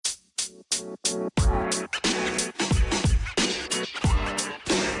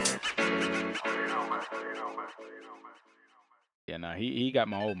Yeah, no, he got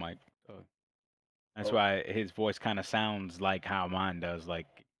my old mic. So that's Oh, why his voice kind of sounds like how mine does. Like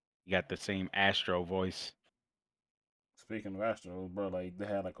he got the same Astro voice. speaking of Astro, bro, like they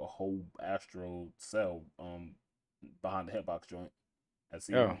had like a whole Astro cell behind the headbox joint at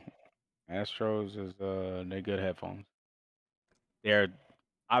Oh, CEO. Astros is they're good headphones. They're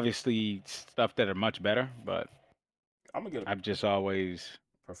obviously stuff that are much better, but I'm gonna get a I've just always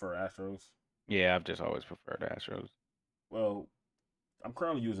prefer Astros. yeah, I've just always preferred Astros. Well, I'm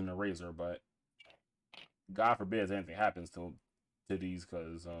currently using a Razer, but God forbid anything happens to these,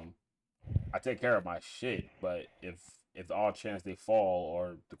 because I take care of my shit. But if the odd chance they fall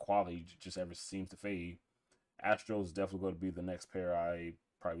or the quality just ever seems to fade, Astros is definitely going to be the next pair I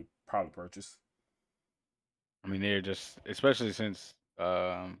probably purchase. I mean, they're just especially since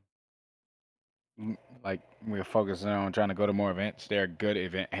like we're focusing on trying to go to more events. They're good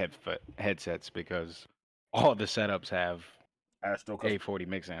event headsets because all the setups have Astro, because A40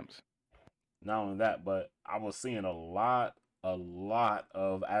 mix amps. not only that, but I was seeing a lot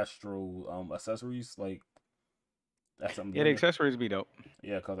of Astro accessories. Like that's something Yeah, the doing. accessories be dope.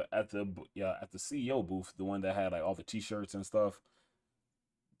 Yeah, because at the CEO booth, the one that had like all the T-shirts and stuff,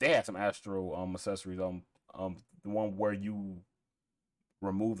 they had some Astro accessories. The one where you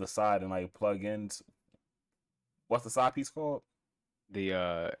remove the side and like plug in. What's the side piece called?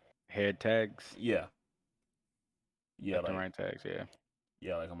 The head tags, Yeah, yeah, left and like right tags. Yeah,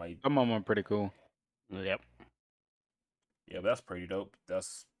 yeah, like I'm like some of them are pretty cool. Yep. yeah, but that's pretty dope.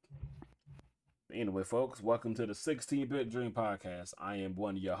 That's anyway, folks. Welcome to the 16-Bit Dream Podcast. I am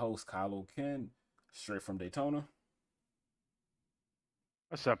one of your hosts, Kylo Ken, straight from Daytona.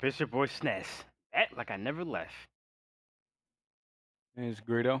 What's up? It's your boy SNES. Act like I never left. It's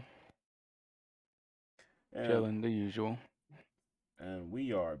Greedo, And chilling the usual. and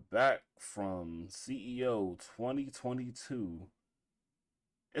we are back from CEO 2022.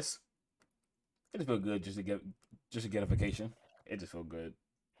 It's it just feel good just to get a vacation. It just feel good.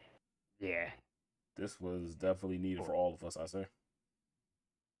 Yeah. This was definitely needed for all of us, I say.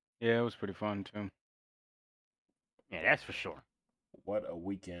 Yeah, it was pretty fun too. Yeah, that's for sure. What a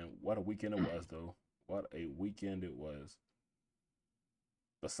weekend. What a weekend it was though. What a weekend it was.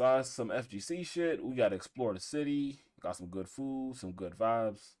 Besides some FGC shit, we got to explore the city, got some good food, some good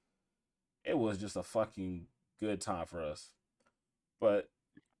vibes. It was just a fucking good time for us. But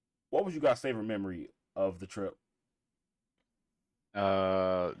what was you guys' favorite memory of the trip?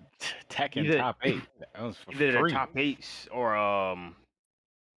 Uh, Tekken Either top 8. That was for either the free. top eights or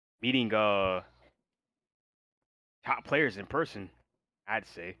meeting top players in person, I'd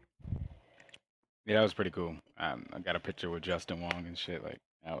say. Yeah, that was pretty cool. I got a picture with Justin Wong and shit. Like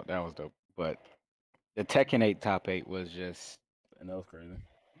that was dope. But the Tekken 8 top 8 was just And that was crazy.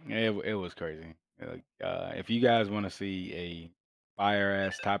 it was crazy. Like if you guys want to see a fire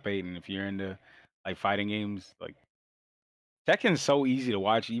ass top 8, and if you're into like fighting games, like Tekken's so easy to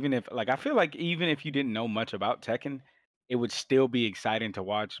watch. Even if like I feel like even if you didn't know much about Tekken, it would still be exciting to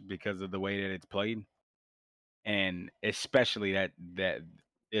watch because of the way that it's played, and especially that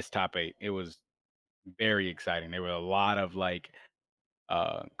this top 8, it was very exciting. There were a lot of like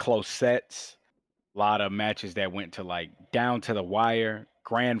close sets, a lot of matches that went to like down to the wire.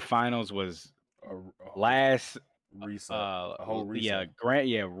 Grand finals was A whole last reset. A whole yeah,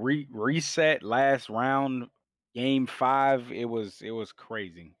 reset. reset last round, game 5. It was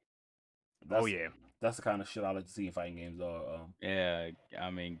crazy. Oh That's yeah. that's the kind of shit I like to see in fighting games. Yeah,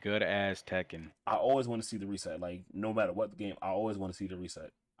 I mean, good ass Tekken. I always want to see the reset. Like no matter what the game, I always want to see the reset.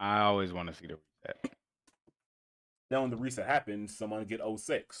 I always want to see the reset. Then when the reset happens, someone get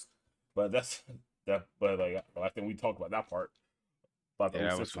 06. But that's that. But like I think we talked about that part about the Yeah, oh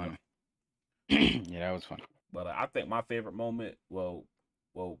that was 06 one. fun. Yeah, that was fun. But I think my favorite moment,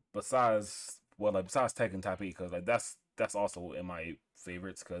 besides Tekken Type 8, because like that's also in my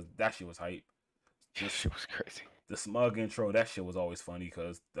favorites because that shit was hype. Just Shit was crazy. the smug intro, that shit was always funny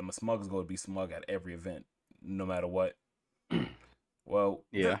because the smug is going to be smug at every event, no matter what. Well,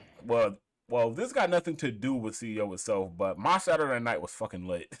 Yeah. this got nothing to do with CEO itself, but my Saturday night was fucking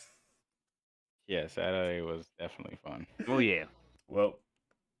lit. Yeah, Saturday was definitely fun. Oh yeah. Well,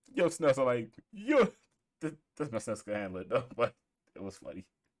 yo, Sness are like, yo, this my Sness can handle it though, but it was funny.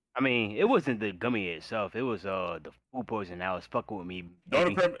 I mean, it wasn't the gummy itself. It was the food poison that was fucking with me,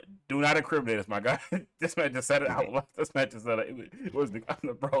 baby. Do not incriminate us, my guy. This man just said it out loud. This man just said it was the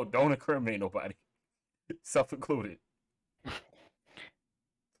bro. Don't incriminate nobody, self included.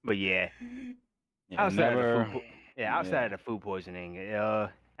 But yeah, Yeah, outside of the never. food, outside of the food poisoning,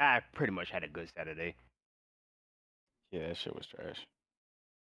 I pretty much had a good Saturday. Yeah, that shit was trash.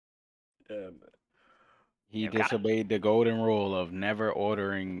 Yeah, He Yeah, God, disobeyed the golden rule of never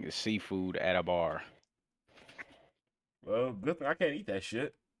ordering seafood at a bar. well, good thing I can't eat that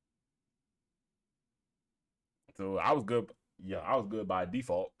shit. So I was good. Yeah, I was good by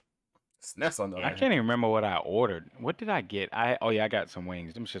default. Sness on the other I hand. can't even remember what I ordered. What did I get? Oh yeah, I got some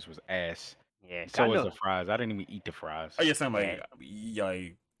wings. Them shits was ass. yeah, So God was the no. fries. I didn't even eat the fries. Oh yeah, same Yeah,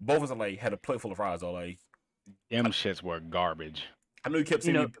 like both of us like had a plate full of fries. Though like Them shits were garbage. I know you kept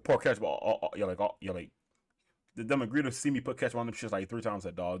you seeing me know, pour ketchup. You're like the them agreed see me put ketchup on them shits like 3 times. I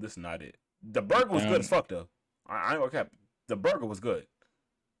said, dog, this is not it. The burger was good as fuck though. I ain't gonna cap. The burger was good.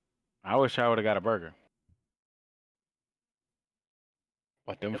 I wish I would have got a burger.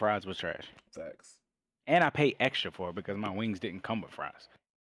 But them Yep. fries was trash. Facts. And I paid extra for it because my wings didn't come with fries.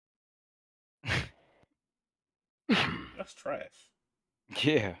 That's trash.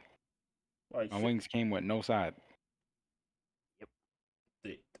 Yeah. Like My shit. wings came with no side.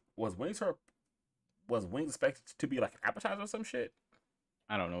 Was wings expected to be like an appetizer or some shit?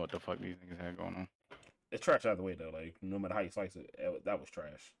 I don't know what the fuck these niggas had going on. It's trash either way though. Like no matter how you slice it, that was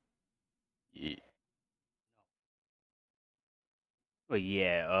trash. Yeah. but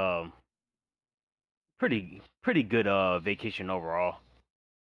yeah, pretty good vacation overall.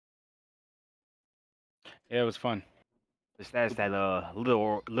 Yeah, it was fun. Just that's that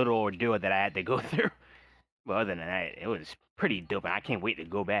little ordeal that I had to go through. But other than that, it was pretty dope, and I can't wait to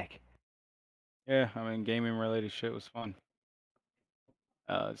go back. Yeah, I mean, gaming related shit was fun.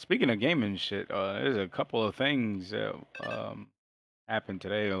 Speaking of gaming shit, there's a couple of things that happened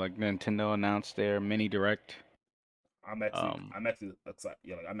today. Like Nintendo announced their mini direct. I'm actually excited.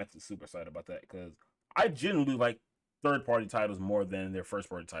 Yeah, like I'm actually super excited about that because I genuinely like third party titles more than their first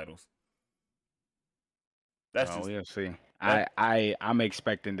party titles. That's just We'll see. that, I'm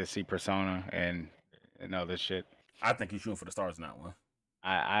expecting to see Persona and other shit. I think he's shooting for the stars in that one.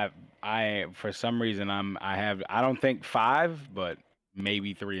 I for some reason I don't think 5, but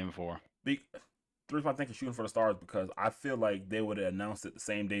maybe 3 and 4. The reason I think he's shooting for the stars because I feel like they would have announced it the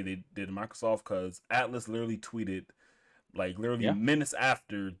same day they did Microsoft because Atlas literally tweeted like literally Yeah. minutes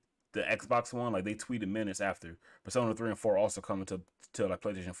after the Xbox One, like they tweeted minutes after Persona 3 and 4 also coming to like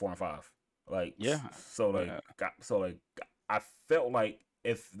PlayStation 4 and 5. Like Yeah. so like I felt like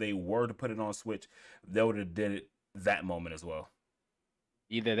if they were to put it on Switch, they would have did it that moment as well.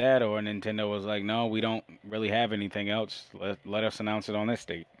 Either that or Nintendo was like, no, we don't really have anything else. Let us announce it on this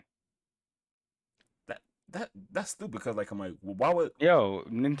date. That's stupid because like I'm like, well, why would Yo,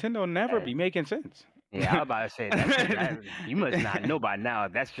 Nintendo never Hey. be making sense. Yeah, I was about to say that you must not know by now.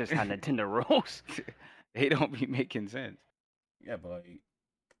 That's just how Nintendo rolls. They don't be making sense. yeah, but like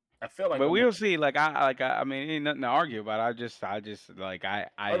I feel like But I'm we'll see. I mean, ain't nothing to argue about. I just like I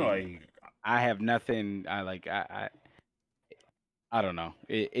don't know, like, I have nothing. I don't know.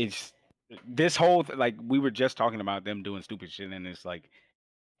 It's this whole like we were just talking about them doing stupid shit, and it's like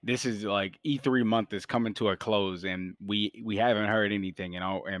this is like E3 month is coming to a close, and we haven't heard anything,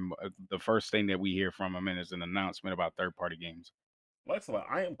 and the first thing that we hear from them is an announcement about third party games. like so, like,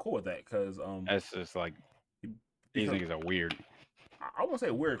 I am cool with that because That's just like these because niggas are weird. I won't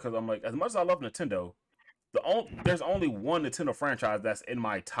say weird because I'm like as much as I love Nintendo, there's only one Nintendo franchise that's in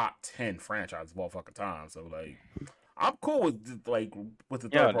my top 10 franchises of all fucking time. So like I'm cool with with the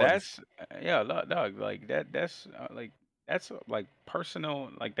Yeah, third party. dog. Like that's like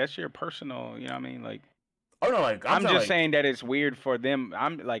personal. Like that's your personal. You know what I mean? Like Oh no, like I'm saying, just like, saying that it's weird for them.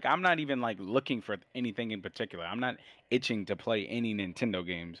 I'm not even like looking for anything in particular. I'm not itching to play any Nintendo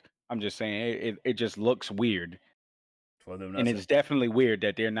games. I'm just saying it just looks weird. for them And that's it's definitely weird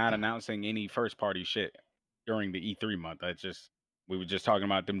that they're not announcing any first party shit during the E3 month. That's just we were just talking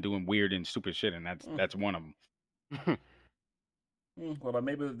about them doing weird and stupid shit, and that's one of them. well, like,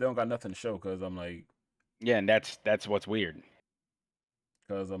 maybe they don't got nothing to show because I'm like Yeah, and that's what's weird,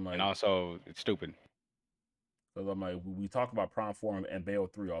 and like also it's stupid. because I'm like we talk about Prime 4 and Bayo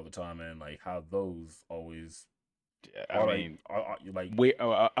 3 all the time and like how those always I are mean, like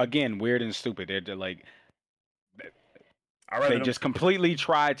again, weird and stupid. They're like I rather they them, just completely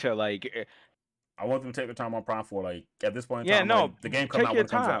try to like. I want them to take their time on Prime 4. Like at this point in Yeah, time, no, like the game come take out your when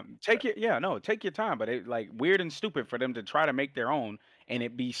it comes out. time. Take your time. But it like weird and stupid for them to try to make their own, and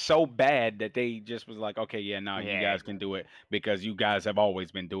it be so bad that they just was like, okay, yeah, no, you Yeah. guys can do it because you guys have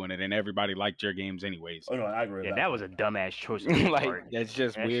always been doing it, and everybody liked your games anyways. Oh no, I agree with Yeah, that. that was a dumbass choice. on their Like part. that's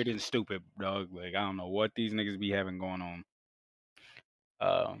just That's- weird and stupid, dog. Like I don't know what these niggas be having going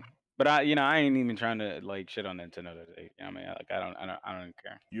on. But I ain't even trying to like shit on Nintendo today. You know what I mean? Like I don't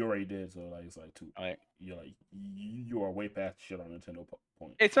care. You already did, so like it's like two. Like You're like you are way past shit on Nintendo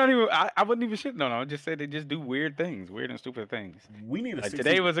point. it's not even. I wouldn't even shit. No, I would just say they just do weird things, weird and stupid things. We need a Like 16,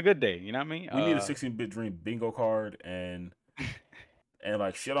 today was a good day. You know what I mean? we need a 16-bit dream bingo card and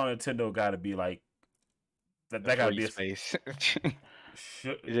like shit on Nintendo got to be like that. That got to be a space.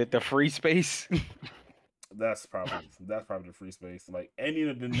 shit. Is it the free space? That's probably the free space. Like any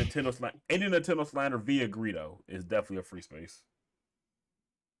of the Nintendo slander via Greedo is definitely a free space.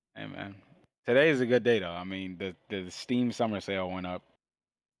 Hey man, today is a good day though. I mean, the Steam Summer Sale went up,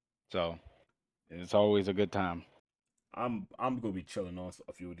 so it's always a good time. I'm gonna be chilling on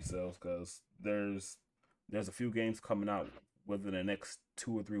a few of these sales because there's a few games coming out within the next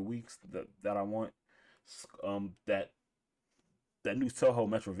 2 or 3 weeks that I want. That new Toho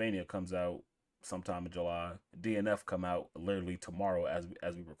Metrovania comes out sometime in July. DNF come out literally tomorrow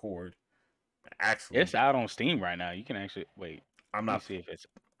as we record. Actually, It's out on Steam right now. You can actually wait. I'm Let me not. see if it's.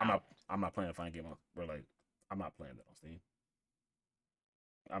 I'm not playing a fine game on. But like, I'm not playing that on Steam.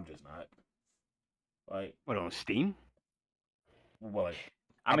 I'm just not. Like, What, on Steam? well, like,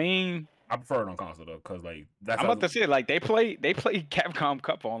 I mean, I prefer it on console though, cause like I'm about to say like they play Capcom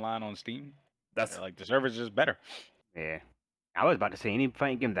Cup online on Steam. that's Like the server's just better. Yeah. I was about to say any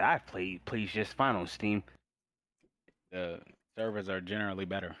fighting game that I've played plays just fine on Steam. The servers are generally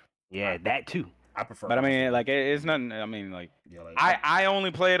better. Yeah, that too. I prefer. But I mean, console. like it's nothing. I mean, like yeah, like I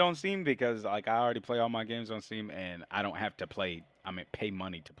only play it on Steam because like I already play all my games on Steam and I don't have to pay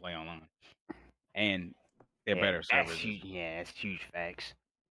money to play online. And they're Yeah, better that's servers. huge. Yeah, that's huge facts.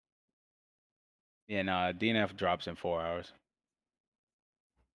 Yeah, no, DNF drops in 4 hours.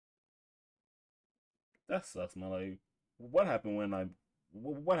 that sucks, man. Like, what happened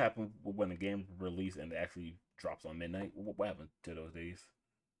what happened when the game released and it actually drops on midnight? What happened to those days?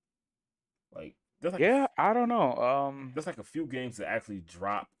 Like, Yeah, I don't know. there's like a few games that actually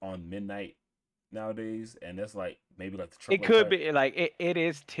drop on midnight nowadays, and that's like maybe like the it AAA could type. be like it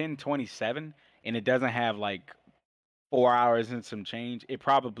is 10:27 and it doesn't have like 4 hours and some change. It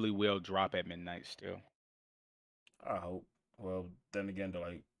probably will drop at midnight still. I hope. Well, then again, they're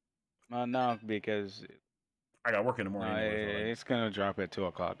like, No, because I got work in the morning anyway. So like, it's gonna drop at 2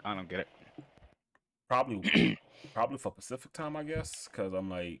 o'clock. I don't get probably for Pacific time, I guess, because I'm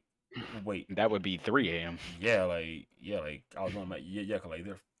like, wait, it. That would be 3 a.m. yeah, like I was on my yeah, 'cause, like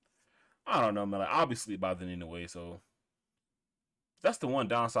they're, I don't know, man. Like I'll be asleep by then anyway, so that's the one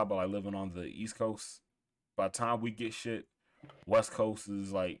downside about like living on the East Coast. By the time we get shit, West Coast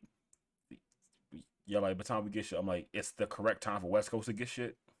is like, yeah, like by the time we get shit, I'm like, it's the correct time for West Coast to get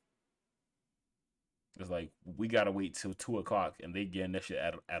shit. It's like we gotta wait till 2 o'clock, and they getting that shit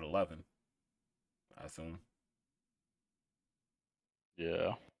at 11. I assume.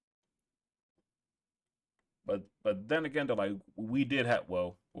 Yeah. But then again, though, like we did have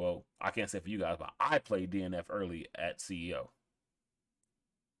I can't say for you guys, but I played DNF early at CEO.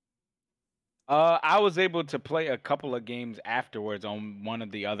 I was able to play a couple of games afterwards on one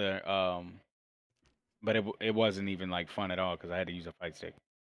of the other but it wasn't even like fun at all because I had to use a fight stick.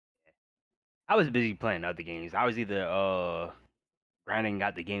 I was busy playing other games. I was either grinding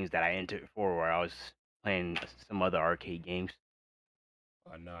out the games that I entered for, or I was playing some other arcade games.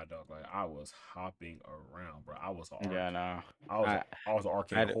 Nah, dog. Like I was hopping around, bro. I was Yeah, no. I was an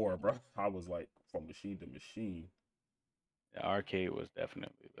arcade had- whore, bro. I was like from machine to machine. The arcade was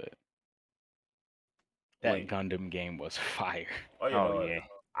definitely lit. That Wait. Gundam game was fire. Oh yeah, Oh, no, yeah.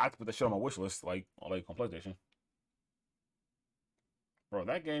 I put that shit on my wish list, like on PlayStation. Bro,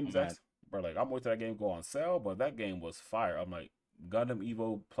 that game's mad. bro. Like I'm waiting till that game go on sale, but that game was fire. I'm like Gundam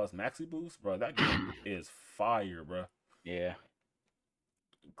Evo plus Maxi Boost, bro. That game is fire, bro. Yeah.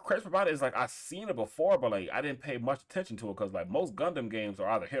 Crazy about it is like I seen it before, but like I didn't pay much attention to it because like most Gundam games are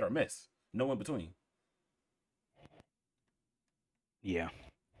either hit or miss, no in between. Yeah.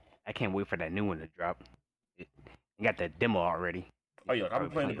 I can't wait for that new one to drop. I got the demo already. Oh yeah, I've been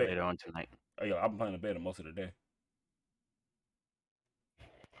Probably playing the play it beta. later on tonight. Oh yeah, I've been playing the beta most of the day.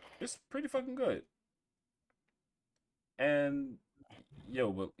 It's pretty fucking good. And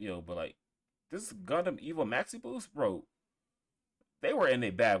but like this Gundam Evo Maxi Boost, bro. They were in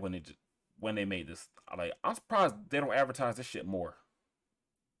their bag when they made this. Like I'm surprised they don't advertise this shit more.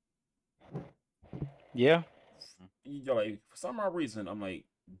 Yeah. Like for some odd reason, I'm like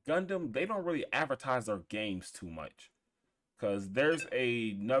Gundam. They don't really advertise their games too much, cause there's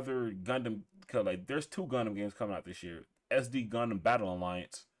another Gundam. Cause like there's 2 Gundam games coming out this year. SD Gundam Battle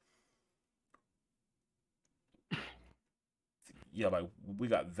Alliance. Yeah, like we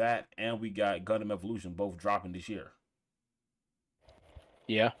got that, and we got Gundam Evolution both dropping this year.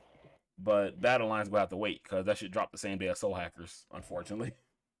 Yeah. But Battle Lines will have to wait because that shit dropped the same day as Soul Hackers, unfortunately.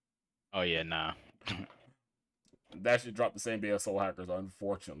 Oh yeah, nah. That shit dropped the same day as Soul Hackers,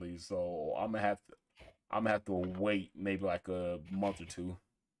 unfortunately. So I'm gonna have to wait maybe like a month or two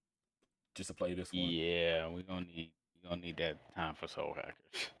just to play this one. Yeah, we gonna need that time for Soul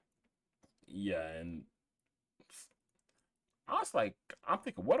Hackers. Yeah, and I was like, I'm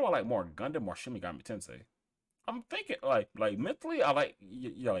thinking, what do I like more, Gundam or Shin Megami Tensei? I'm thinking like mentally, I like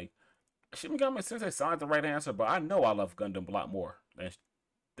like Shin Megami Tensei sounds the right answer, but I know I love Gundam a lot more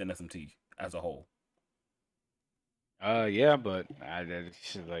than SMT as a whole. Yeah, but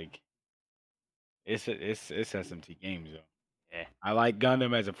it's just like it's SMT games though. Yeah. I like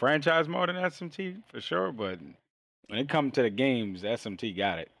Gundam as a franchise more than SMT for sure, but when it comes to the games, SMT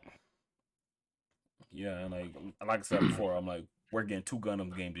got it. Yeah, and like I said before, I'm like, we're getting 2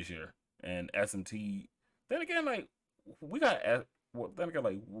 Gundam games this year, and SMT. Then again, like we got then again,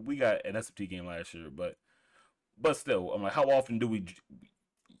 like we got an SMT game last year, but still, I'm like, how often do we?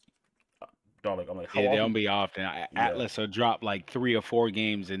 Darling, I'm like, how Yeah, they don't often? be often. Yeah, Atlas will drop like 3 or 4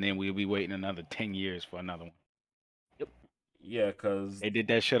 games, and then we'll be waiting another 10 years for another one. Yep. yeah, cause They did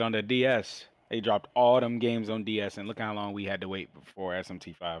that shit on the DS. They dropped all them games on DS, and look how long we had to wait before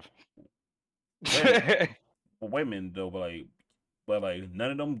SMT5. wait a minute though, but like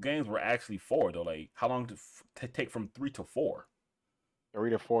none of them games were actually 4 though. Like, how long to take from 3 to 4? 3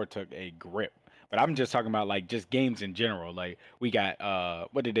 to 4 took a grip. But I'm just talking about like just games in general. Like we got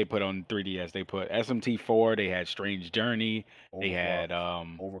what did they put on 3DS? They put SMT4, they had Strange Journey, they had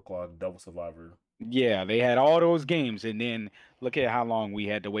Overclock, Double Survivor. yeah, they had all those games, and then look at how long we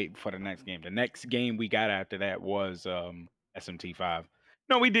had to wait for the next game. The next game we got after that was SMT5.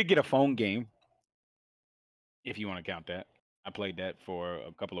 No, we did get a phone game, if you want to count that. I played that for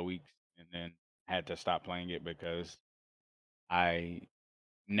a couple of weeks and then had to stop playing it because I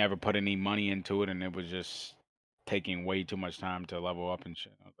never put any money into it, and it was just taking way too much time to level up and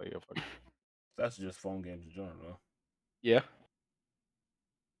shit. I was like, yo, fuck it. That's just phone games in general, though. Yeah.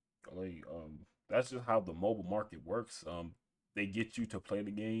 Like, that's just how the mobile market works. They get you to play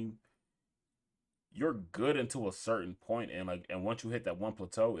the game. You're good until a certain point, and once you hit that one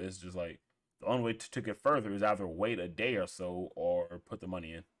plateau, it's just like the only way to get further is either wait a day or so or put the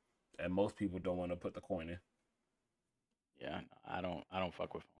money in. And most people don't want to put the coin in. Yeah, no, I don't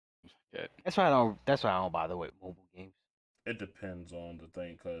fuck with phones yet. That's why I don't bother with mobile games. It depends on the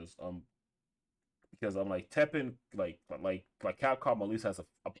thing, because I'm like Tekken, like Capcom at least has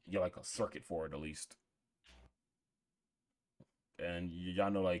like a circuit for it at least. And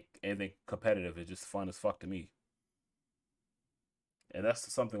y'all know, like, anything competitive is just fun as fuck to me. And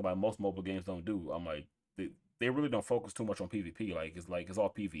that's something about most mobile games don't do. I'm like, they really don't focus too much on PvP. Like it's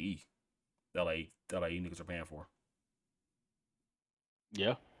all PvE that you niggas are paying for.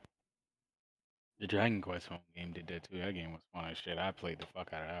 Yeah. The Dragon Quest home game did that too. That game was fun as shit. I played the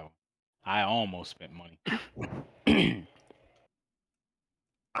fuck out of that one. I almost spent money.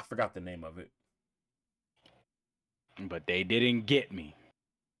 I forgot the name of it. But they didn't get me.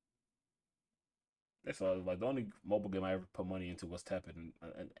 That's all. Like, the only mobile game I ever put money into was Tekken,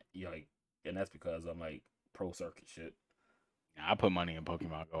 and that's because I'm like pro circuit shit. I put money in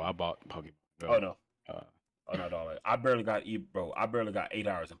Pokemon Go. I bought Pokemon Go. Oh no. Oh no, dog. I barely got 8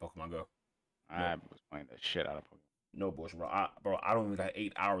 hours in Pokemon Go. I was playing the shit out of Pokemon. No bullshit, bro. I don't even got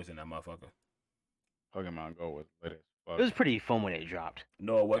 8 hours in that motherfucker. Pokemon Go was lit as fuck. It was pretty fun when it dropped.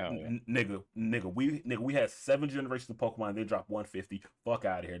 No, what, Hell yeah. nigga, we had 7 generations of Pokemon. And they dropped 150. Fuck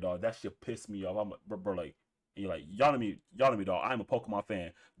out of here, dog. That shit pissed me off. I'm like, bro, like, you're like, y'all know me, dog. I'm a Pokemon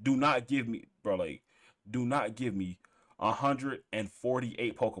fan. Do not give me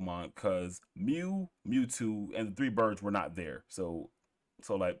 148 Pokemon, because Mew, Mewtwo, and the 3 birds were not there. So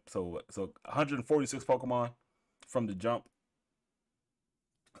 146 Pokemon from the jump.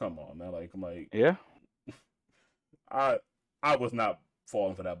 Come on, man. Like, I'm like, Yeah. I was not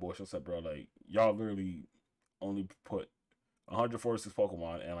falling for that bullshit. So, bro, like, y'all literally only put 146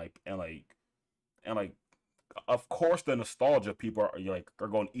 Pokemon, and of course the nostalgia people are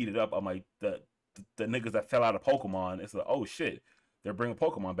going to eat it up. I'm like, the niggas that fell out of Pokemon, it's like, oh shit, they're bringing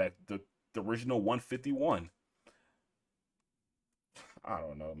Pokemon back, the original 151. I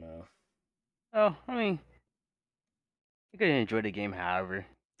don't know, man. Oh, I mean, you could enjoy the game, however.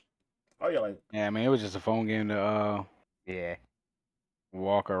 Oh yeah, like, Yeah, I mean, it was just a phone game to Yeah.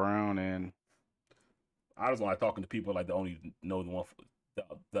 walk around and I just like talking to people like that only know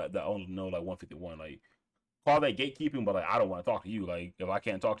that only know like 151. Like, call that gatekeeping, but like, I don't want to talk to you. Like, if I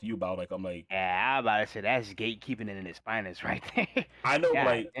can't talk to you about, like, I'm like, Yeah, I was about to say that's gatekeeping in its finest right there. I know, God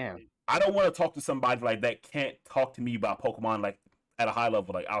like, damn. I don't want to talk to somebody like that can't talk to me about Pokemon like at a high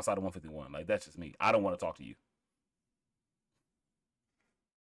level, like outside of 151. Like that's just me. I don't want to talk to you.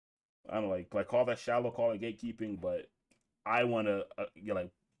 I don't like call that shallow, call it gatekeeping, but I want to like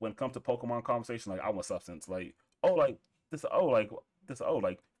when it comes to Pokemon conversation, like I want substance. Like this, like this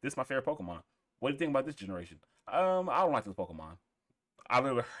is my favorite Pokemon. What do you think about this generation? I don't like this Pokemon. I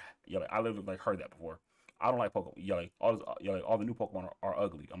literally, like heard that before. I don't like Pokemon. All the new Pokemon are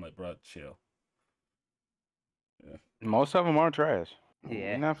ugly. I'm like, bro, chill. Yeah. Most of them are trash.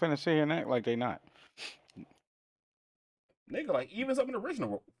 Yeah. You're not finna sit here and act like they not. Nigga, like even some of the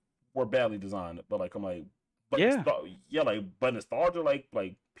original were badly designed, but like I'm like, but yeah, but nostalgia, like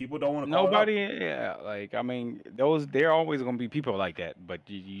people don't want to. Nobody, yeah, like I mean, they're always gonna be people like that, but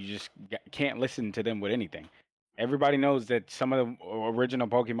you just can't listen to them with anything. Everybody knows that some of the original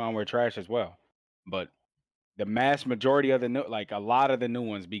Pokemon were trash as well, but the mass majority of the new, like a lot of the new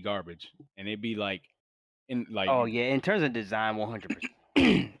ones, be garbage, and it'd be like, Oh yeah, in terms of design,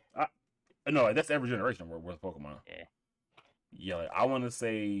 100%. No, that's every generation with Pokemon. Yeah. Yeah, like, I want to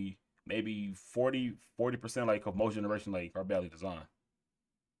say maybe 40% like of most generation like are badly designed.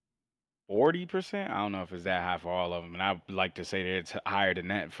 40%? I don't know if it's that high for all of them, and I'd like to say that it's higher than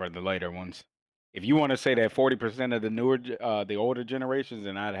that for the later ones. If you want to say that 40% of the newer, the older generations,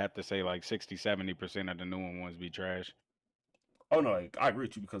 then I'd have to say like 60-70% of the newer ones be trash. Oh no, like I agree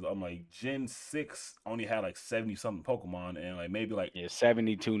with you because I'm like Gen 6 only had like 70 something Pokemon and like maybe like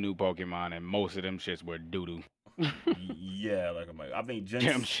 72 new Pokemon, and most of them shits were doo doo. Yeah, like I'm like I think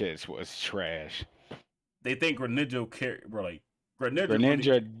them shits was trash. They think Greninja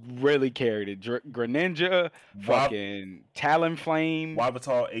Greninja really carried it. Greninja, fucking Talonflame,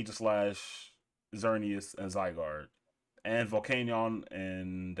 Yveltal, Aegislash, Xerneas, and Zygarde, and Volcanion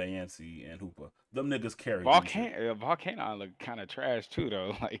and Diancie and Hoopa. Them niggas carried. Volcanion looked kind of trash too,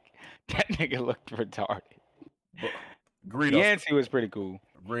 though. Like that nigga looked retarded. But Greedo, Diancie was pretty cool.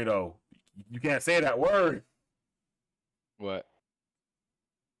 Greedo, you can't say that word. What?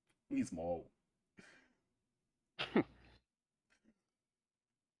 He's small.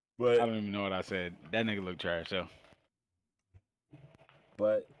 But I don't even know what I said. That nigga looked trash, though.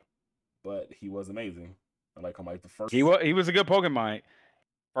 But he was amazing. Like I'm like the first. He was a good Pokemon.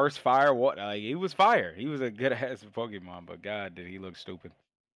 First fire, what? Like he was fire. He was a good ass Pokemon, but God, did he look stupid.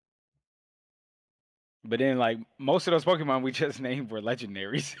 But then, like most of those Pokemon we just named were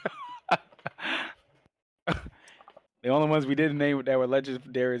legendaries. The only ones we didn't name that were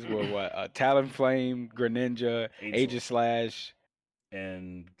legendaries were what? Talonflame, Greninja, Aegislash,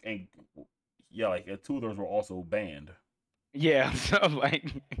 and yeah, like two of those were also banned. Yeah, so like,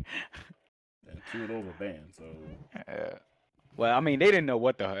 and two of those were banned. So, well, I mean, they didn't know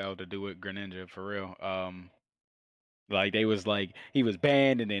what the hell to do with Greninja for real. Like they was like he was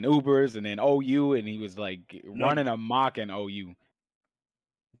banned, and then Ubers, and then OU, and he was like running amok in OU.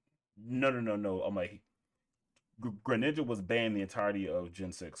 No. I'm like, Greninja was banned the entirety of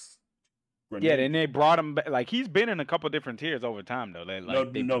Gen 6. Greninja. Yeah, then they brought him back. Like he's been in a couple different tiers over time though. Like,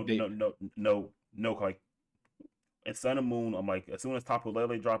 no. Like in Sun and Moon, I'm like, as soon as Tapu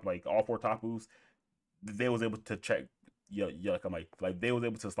Lele dropped, like all 4 Tapus, they was able to check. Yeah. Like I'm like they was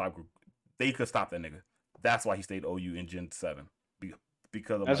able to stop. They could stop that nigga. That's why he stayed OU in Gen 7.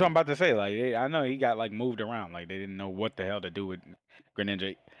 Because that's what I'm about to say. Like I know he got like moved around. Like they didn't know what the hell to do with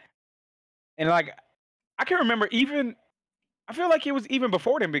Greninja. And like I can remember even I feel like it was even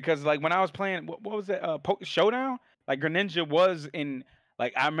before them because like when I was playing what was it Showdown? Like Greninja was in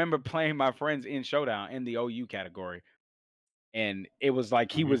like I remember playing my friends in Showdown in the OU category. And it was like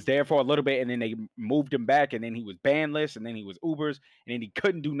he was there for a little bit, and then they moved him back, and then he was bandless, and then he was Ubers, and then he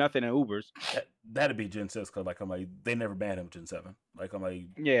couldn't do nothing in Ubers. That'd be Gen 6, because like I'm like they never banned him Gen 7. Like I'm like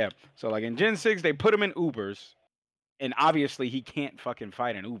yeah. So like in Gen 6, they put him in Ubers, and obviously he can't fucking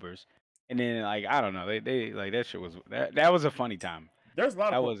fight in Ubers. And then like I don't know, they like that shit was that was a funny time. There's a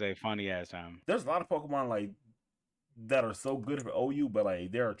lot that was a funny ass time. There's a lot of Pokemon like that are so good for OU, but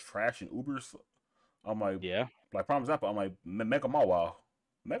like they're trash in Ubers. I'm like, yeah. Like prime example, I'm like Mega Mawile.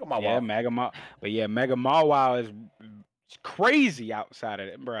 Yeah, Mega Mawile is crazy outside of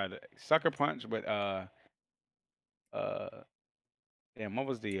it, bro. Sucker Punch with damn, what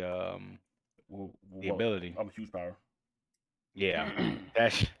was the ability? I'm a huge power. Yeah,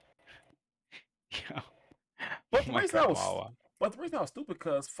 that's. But the reason I was stupid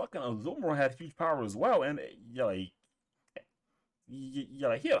because fucking Azumarill had huge power as well, and like he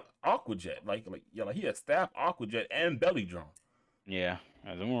had Aqua Jet, like he had Staff, Aqua Jet, and Belly Drum. Yeah,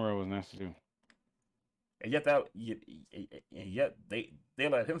 Azumarill was nice to do. And yet they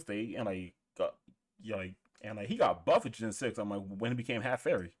let him stay, and like he got buffed in Gen 6. I'm like when he became half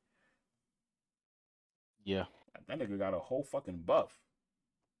fairy. Yeah, That nigga got a whole fucking buff.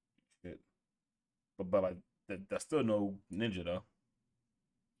 Shit. But like that's still no ninja though.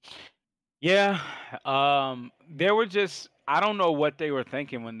 Yeah, there were just I don't know what they were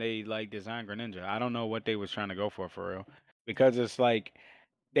thinking when they like designed Greninja. I don't know what they was trying to go for real, because it's like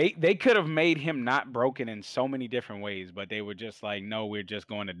they could have made him not broken in so many different ways, but they were just like, no, we're just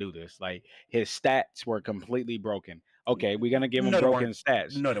going to do this. Like his stats were completely broken. Okay, we're gonna give him No, they broken weren't.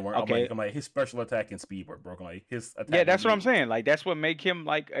 stats. No, they weren't. Okay, I'm like his special attack and speed were broken. Like his yeah, attack that's what I'm and saying. Like that's what make him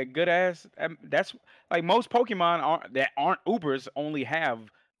like a good ass. That's like most Pokemon aren't Ubers only have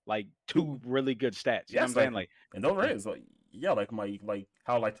like two. two really good stats. You know what I'm Yes, saying? like Like, and those yeah. is like yeah, like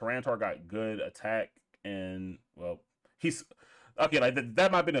how like Tyranitar got good attack and well he's okay like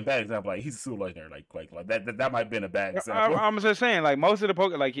that might have been a bad example. Like he's a super legendary. Like that might have been a bad example. I'm just saying, like most of the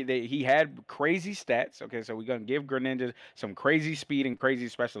Pokemon, like he had crazy stats. Okay, so we're gonna give Greninja some crazy speed and crazy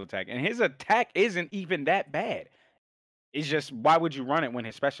special attack, and his attack isn't even that bad. It's just why would you run it when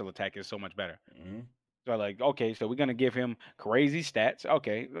his special attack is so much better? Mm-hmm. So like, okay, so we're gonna give him crazy stats.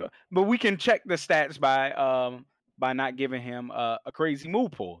 Okay, but we can check the stats by not giving him a crazy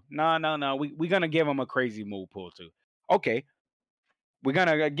move pool. No. We're gonna give him a crazy move pool too. Okay, we're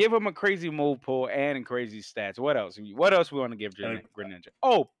gonna give him a crazy move pool and crazy stats. What else? What else we want to give And Greninja?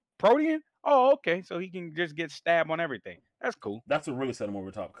 Oh, Protean. Oh, okay. So he can just get stabbed on everything. That's cool. that's what really set him over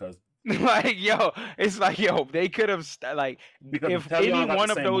top because Like yo, it's like yo, they could have like if any Teleon got one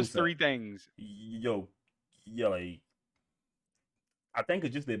the of same those moveset. three things. Yo, yeah, like I think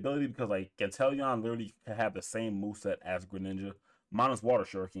it's just the ability because like Ganteleon literally can have the same moveset as Greninja, minus Water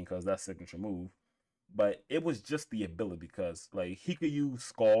Shuriken because that's signature move. But it was just the ability because like he could use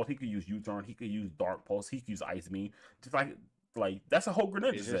Scald, he could use U-turn, he could use Dark Pulse, he could use Ice Beam. Just like that's a whole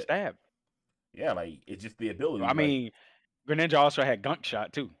Greninja It's set. just stab. Yeah, like it's just the ability. I mean, Greninja also had Gunk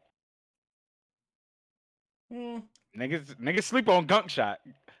Shot too. Niggas sleep on Gunk Shot.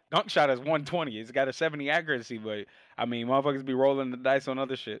 Gunk Shot is 120. It's got a 70 accuracy, but I mean, motherfuckers be rolling the dice on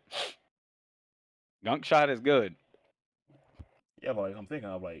other shit. Gunk Shot is good. Yeah, but like I'm thinking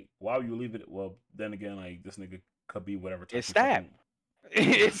of like, why would you leave it? Well, then again, like this nigga could be whatever type It's stab. fucking...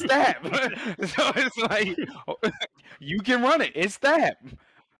 It's stab. So it's like you can run it. It's stab.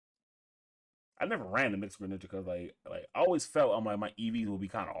 I never ran the mixed Greninja because like I always felt on my EVs will be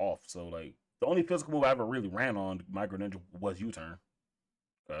kind of off. So like the only physical move I ever really ran on my Greninja was U-turn.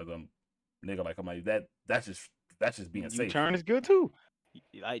 Cause nigga, like I'm like that's just being safe. U-turn is good too.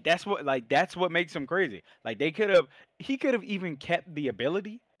 Like that's what makes him crazy. Like he could have even kept the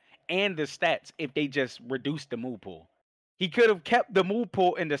ability and the stats if they just reduced the move pool. He could have kept the move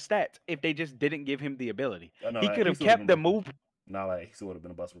pool and the stats if they just didn't give him the ability. No, He like, could have still would've kept been the move Nah, like he still would have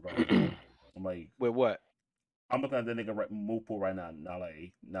been a bust regardless. I'm like, with what? I'm looking at that nigga move pool right now. Now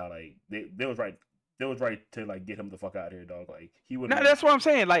like they was right. They was right to like get him the fuck out of here, dog. Like he would. No, that's what I'm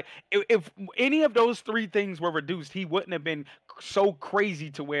saying. Like if any of those three things were reduced, he wouldn't have been so crazy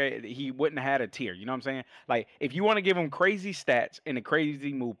to where he wouldn't have had a tier. You know what I'm saying? Like if you want to give him crazy stats and a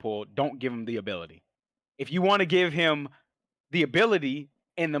crazy move pool, don't give him the ability. If you want to give him the ability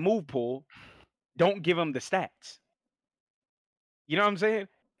and the move pool, don't give him the stats. You know what I'm saying?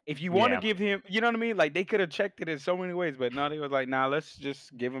 If you want to Yeah. give him, you know what I mean? Like they could have checked it in so many ways, but no, they was like, nah, let's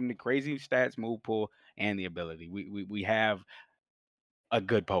just give him the crazy stats, move pool, and the ability. We have a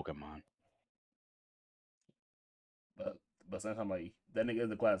good Pokemon. But sometimes like that nigga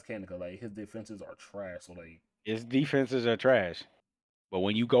is a glass cannon because like his defenses are trash. So like His defenses are trash. But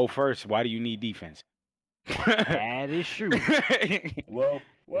when you go first, why do you need defense? That is true. well,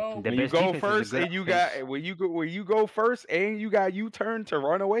 The when you best go defense is a first good and you offense. got when you go first and you got U-turn to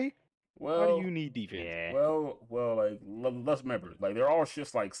run away, why do well, you need defense? Yeah. well, like let's remember, like they're all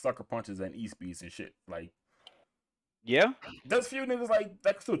shits like sucker punches and e-speeds and shit. Like Yeah, there's few niggas like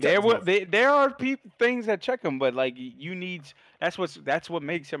that still there are things that check him, but like you need that's what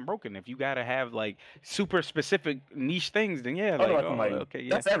makes him broken. If you gotta have like super specific niche things, then yeah, Oh, no, like I'm like okay,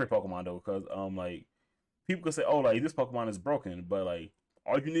 yeah. that's every Pokemon though, because like people could say, oh, like this Pokemon is broken, but like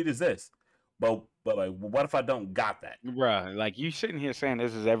all you need is this. But like, what if I don't got that? Bruh, like you sitting here saying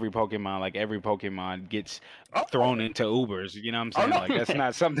this is every Pokemon, like every Pokemon gets Oh, thrown into Ubers. You know what I'm Oh, saying? no. Like that's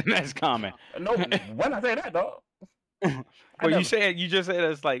not something that's common. No, when I say that, dog. Well, you just said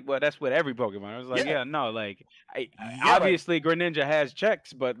it's like, well, that's what every Pokemon. I was like, Yeah. yeah, no, like, like- obviously Greninja has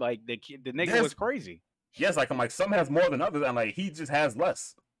checks, but like the nigga Yes. was crazy. Yes, like I'm like some has more than others, and like he just has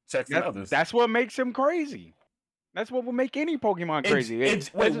less checks than others. That's what makes him crazy. That's what will make any Pokemon crazy.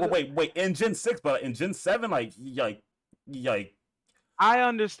 Wait. In Gen 6, but in Gen 7, like I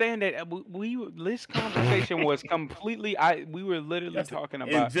understand that this conversation was completely. We were literally Yes, talking in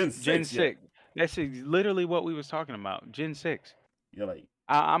about Gen Gen 6, yeah. 6. That's literally what we was talking about. Gen 6. You're like,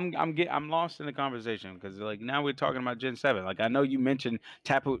 I'm lost in the conversation because like now we're talking about Gen 7. Like I know you mentioned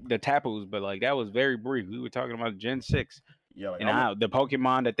the Tapus, but like that was very brief. We were talking about Gen 6 and I'm how the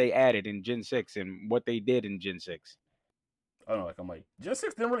Pokemon that they added in Gen 6 and what they did in Gen 6. I don't know, like I'm like, Gen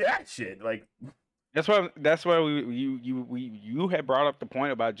 6 didn't really act shit. Like That's why you had brought up the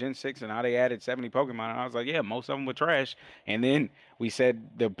point about Gen 6 and how they added 70 Pokemon, and I was like, yeah, most of them were trash. And then we said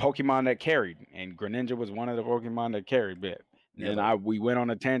the Pokemon that carried, and Greninja was one of the Pokemon that carried bit. And Yeah, then like we went on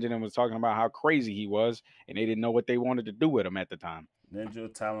a tangent and was talking about how crazy he was, and they didn't know what they wanted to do with him at the time. Ninja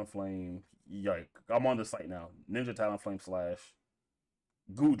Talonflame. Yike! I'm on the site now. Ninja Talonflame slash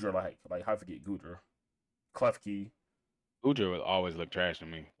Goodra. Like how I forget Goodra. Klefki. Goodra would always look trash to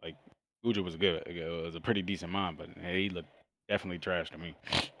me. Like Goodra was good. It was a pretty decent mon, but he looked definitely trash to me.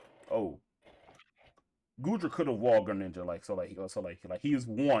 Oh, Goodra could have walled Greninja. Like he's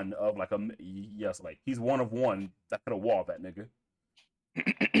one of like a yes. Like he's one of one that could have walled that nigga.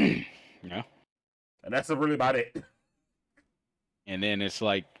 Yeah. And that's really about it. And then it's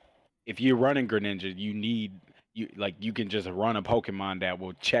like, if you're running Greninja, you can just run a Pokemon that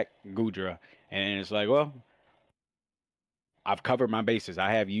will check Goodra, and it's like, well, I've covered my bases.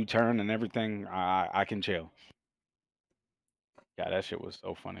 I have U-turn and everything. I can chill. Yeah, that shit was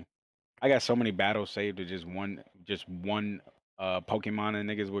so funny. I got so many battles saved to just one Pokemon and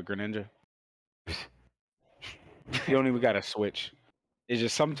niggas with Greninja. You don't even got to switch. It's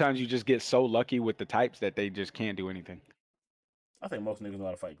just sometimes you just get so lucky with the types that they just can't do anything. I think most niggas know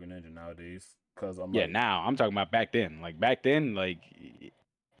how to fight Greninja nowadays. Cause I'm Yeah, like, now I'm talking about back then. Like back then, like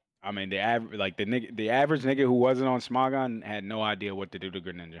I mean, the average nigga who wasn't on Smogon had no idea what to do to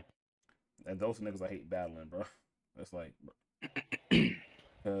Greninja. and those niggas I hate battling, bro. It's like,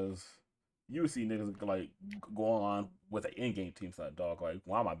 cause you see niggas like go on with an in-game team side dog. Like,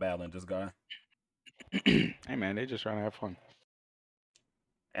 why am I battling this guy? Hey man, they just trying to have fun.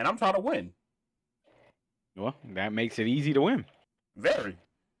 And I'm trying to win. Well, that makes it easy to win. Very.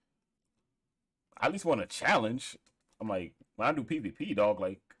 I at least want a challenge. I'm like, when I do PvP, dog,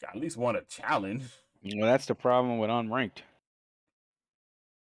 like, I at least want a challenge. Well, that's the problem with unranked.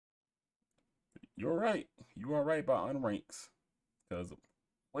 You're right. You are right about unranks. Because,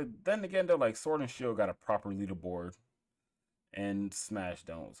 well, then again, though, like, Sword and Shield got a proper leaderboard, and Smash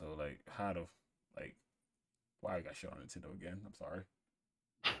don't. So, like, how to, like, why I got shit on Nintendo again? I'm sorry.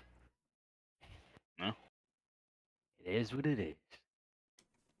 No. It is what it is.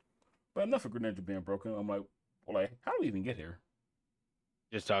 But enough of Greninja being broken. I'm like, well, like, how do we even get here?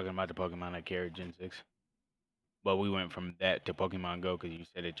 Just talking about the Pokemon that carried Gen 6. But we went from that to Pokemon Go because you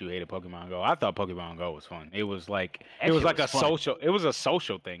said that you hated Pokemon Go. I thought Pokemon Go was fun. It was like That it was shit like was a fun. social. It was a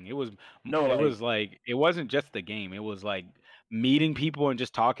social thing. It was No, it like, was like it wasn't just the game. It was like meeting people and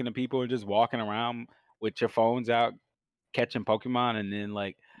just talking to people and just walking around with your phones out, catching Pokemon, and then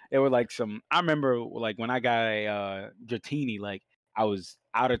like it was like some. I remember like when I got a Dratini, like I was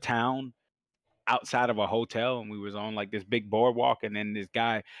out of town outside of a hotel and we was on like this big boardwalk and then this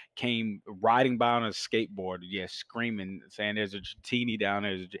guy came riding by on a skateboard, yeah, screaming, saying there's a Dratini down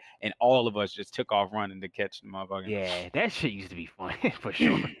there, and all of us just took off running to catch the motherfucker. Yeah, that shit used to be fun for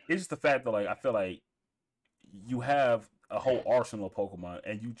sure. it's just the fact that, like, I feel like you have a whole arsenal of Pokemon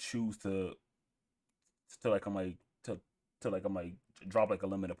and you choose to like, I'm like, to like, I'm like, drop like a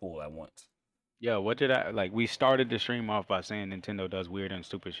limited pool at once. Yeah, what did I like? We started the stream off by saying Nintendo does weird and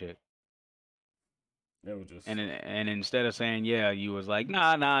stupid shit. It was just, And instead of saying yeah, you was like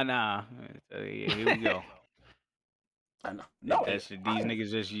nah. So, yeah, here we go. I know. No, These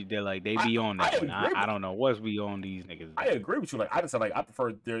niggas just they're like they I- be on that. I And agree I with- don't know what's be on these niggas. I agree with you. Like, I just said, like, I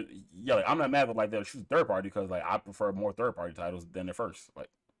prefer their, yeah, like, I'm not mad with like they're choosing third party because, like, I prefer more third party titles than their first. Like,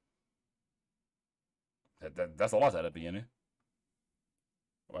 that's all I said at the beginning.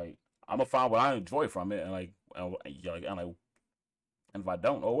 Like, I'm gonna find what I enjoy from it, and like, yeah, like, and if I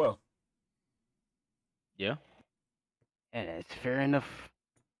don't, oh well. Yeah. And it's fair enough.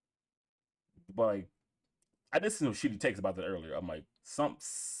 But like, I did see some shitty takes about that earlier. I'm like,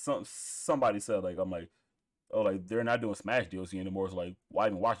 somebody said, like, I'm like, oh, like, they're not doing Smash DLC anymore. So like, why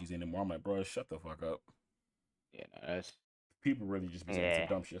even watch these anymore? I'm like, bro, shut the fuck up. Yeah, no, that's People really just be saying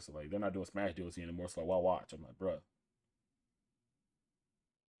some dumb shit. So like, they're not doing Smash DLC anymore. So like, why watch? I'm like, bro.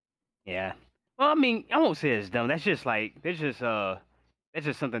 Yeah. Well, I mean, I won't say it's dumb. That's just that's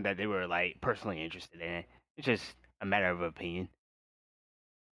just something that they were like personally interested in. It's just a matter of opinion.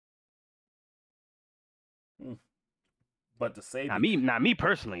 But to say Not me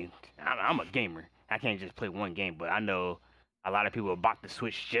personally. I'm a gamer. I can't just play one game, but I know a lot of people bought the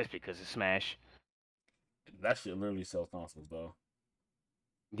Switch just because of Smash. that shit literally sells consoles though.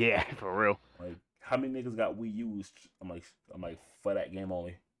 Yeah, for real. Like, how many niggas got Wii U's? I'm like for that game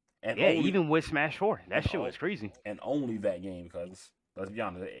only, and Yeah, only even with Smash 4, that and shit was crazy. only that game because let's be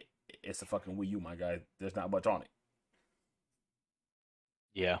honest, it's a fucking Wii U, my guy. There's not much on it.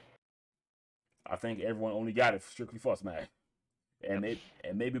 Yeah. I think everyone only got it strictly for Smash, and Yep.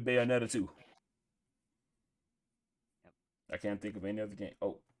 maybe Bayonetta too. Yep. I can't think of any other game.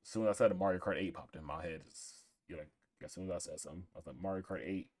 Oh, as soon as I said Mario Kart 8 popped in my head. You're like, as soon as I said something, I was like Mario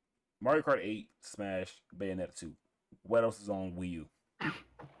Kart 8, Smash, Bayonetta 2. What else is on Wii U?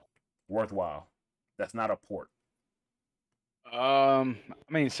 Worthwhile. That's not a port. I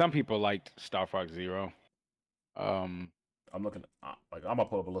mean, some people liked Star Fox Zero. Um, I'm looking like I'm gonna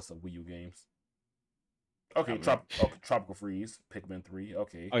pull up a list of Wii U games. I Okay, mean, Tropical Freeze, Pikmin 3.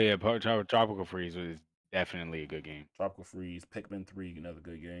 Okay, oh yeah, Tropical Freeze was definitely a good game. Tropical Freeze, Pikmin 3, another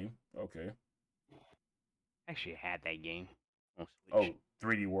good game. Okay. Actually had that game on Switch. Oh,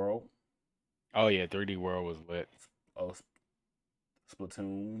 3D World. Oh yeah, 3D World was lit. Oh,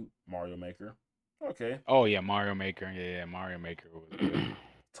 Splatoon, Mario Maker. Okay. Oh yeah, Mario Maker. Yeah, Mario Maker was good.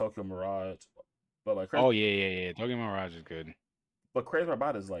 Tokyo Mirage. But like Oh yeah. Tokyo Mirage is good. But crazy part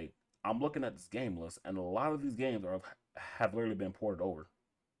about it is like I'm looking at this game list, and a lot of these games have literally been ported over.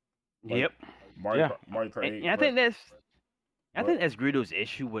 Like Yep. Mario Kart 8. And I think that's Greedo's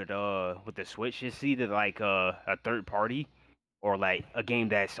issue with the Switch. It's either like a third party or like a game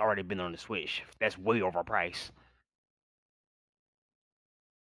that's already been on the Switch that's way overpriced.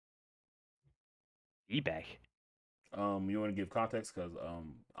 Feedback. You want to give context because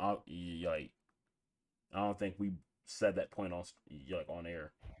I don't think we said that point on like on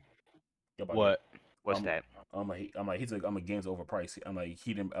air. What? What's I'm, that? I'm like he's like I'm a game's overpriced. I'm like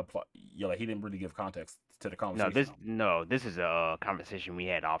he didn't apply. Like he didn't really give context to the conversation. This is a conversation we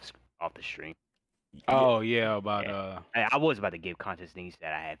had off the stream. Oh yeah, about Yeah. I was about to give context things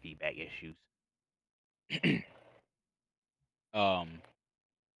that I had feedback issues.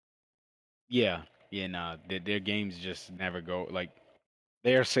 Yeah, nah. Their games just never go like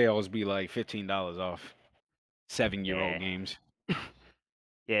their sales be like $15 off 7-year-old Yeah. games.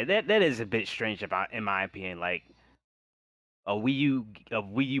 Yeah, that is a bit strange about in my opinion. Like a Wii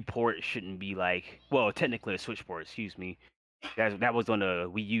U port shouldn't be like, well, technically a Switch port, excuse me. That was on the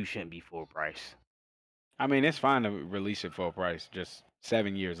Wii U shouldn't be full price. I mean, it's fine to release it full price. Just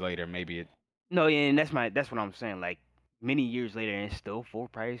 7 years later, maybe it. No, yeah, and that's what I'm saying. Like many years later, and it's still full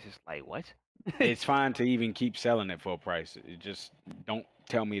price. It's like what? It's fine to even keep selling it full price. It just don't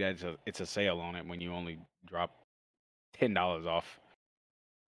tell me that it's a sale on it when you only drop $10 off.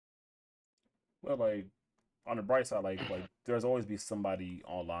 Well, like on the bright side, like there's always be somebody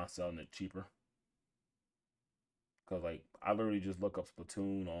online selling it cheaper. Cause like I literally just look up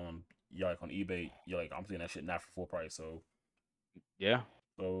Splatoon on like on eBay. Like I'm seeing that shit not for full price. So Yeah.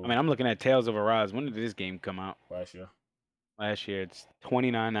 so I mean, I'm looking at Tales of Arise. When did this game come out? last year. Last year. It's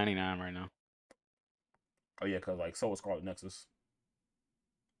 $29.99 right now. Oh yeah, cause like so was Scarlet Nexus,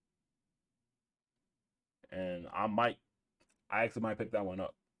 and I actually might pick that one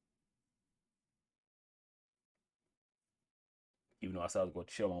up. Even though I said I was gonna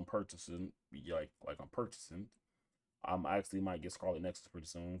chill on purchasing, like on purchasing, I'm actually might get Scarlet Nexus pretty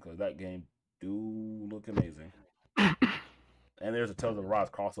soon because that game do look amazing. And there's a Tales of Arise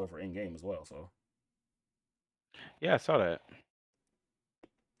crossover in game as well. So Yeah, I saw that.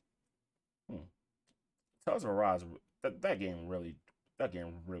 Tales of Arise, that game really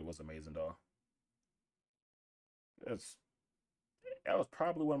was amazing, though. It's that was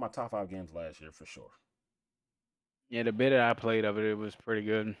probably one of my top 5 games last year for sure. Yeah, the bit that I played of it, it was pretty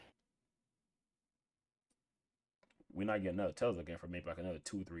good. We're not getting another Tales game for maybe like another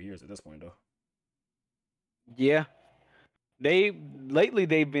 2 or 3 years at this point, though. Yeah. Lately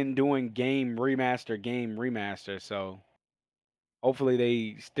they've been doing game remaster, so hopefully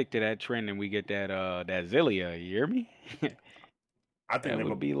they stick to that trend and we get that Xillia, you hear me? I think That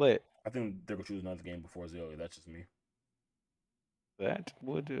would be lit. I think they're gonna choose another game before Xillia. That's just me. That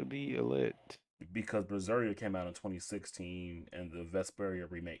would be lit. Because Berseria came out in 2016 and the Vesperia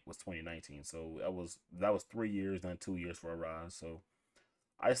remake was 2019. So that was 3 years, then 2 years for Arise. So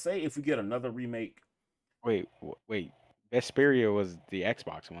I say if we get another remake. Wait. Vesperia was the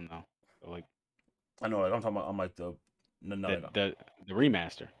Xbox one though. So like I know, like I'm talking about. I'm like the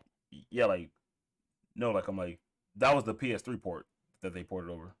remaster. Yeah, like no, like I'm like that was the PS3 port that they ported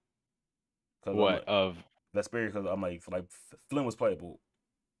over. What like, of Vesperia? Because I'm like Flynn was playable.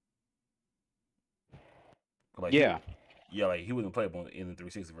 Like yeah, like he wasn't playable in the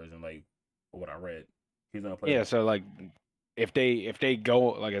 360 version. Like what I read, he's gonna play. Yeah, so like if they go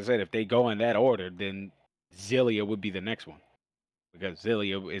like I said, if they go in that order, then Xillia would be the next one. because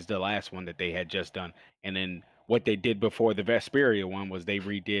Zillia is the last one that they had just done. And then what they did before the Vesperia one was they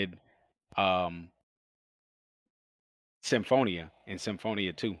redid um Symphonia and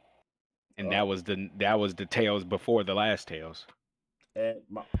Symphonia 2. And Uh, that was the Tales before the last Tales. and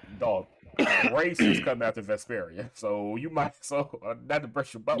my dog, Grace is coming after Vesperia, so you might not to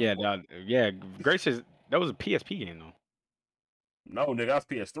brush your butt. Yeah, yeah, Graces, that was a PSP game though. No, nigga, that's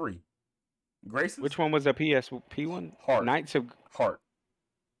PS3. Grace's Which one was the PSP one? Heart. Knights of Heart.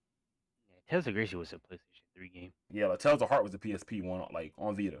 Tales of Gracie was a PlayStation 3 game. Yeah, like Tales of Heart was the PSP one, like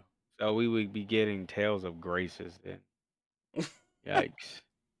on Vita. So we would be getting Tales of Graces then. Yikes.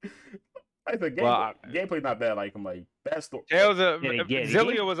 I think gameplay not bad. Like I'm like best story. Tales of Yeah, the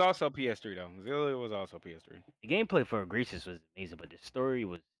Zillia game- was also PS3 though. Zillia was also PS3. The gameplay for Graces was amazing, but the story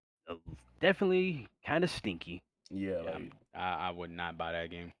was definitely kind of stinky. Yeah, Yeah, like I would not buy that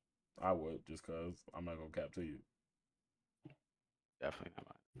game. I would just cause I'm not gonna cap to you. Definitely not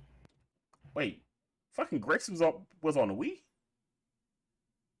buy it. Wait, fucking Grace was on the Wii.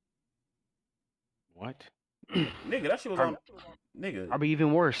 What? Nigga, that shit was on. Nigga, Probably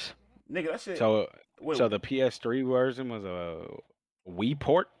even worse. nigga, that shit. So wait, so the PS3 version was a Wii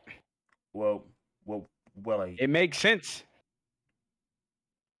port? well, like It makes sense.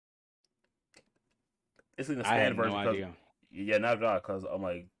 it's in the I had standard no version. 'Cause- idea. Yeah, not at all. Because I'm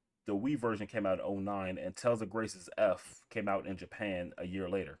like the Wii version came out in 2009, and Tales of Grace's F came out in Japan a year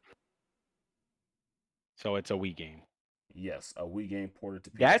later. So it's a Wii game. Yes, a Wii game ported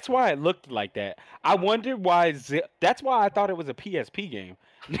to PS. That's why it looked like that. I wondered why. That's why I thought it was a PSP game.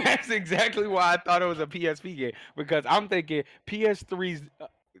 That's exactly why I thought it was a PSP game, because I'm thinking PS3's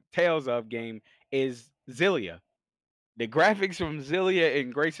Tales of game is Zillia. The graphics from Zillia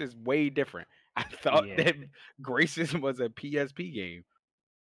and Grace is way different. I thought Yeah. that Graces was a PSP game.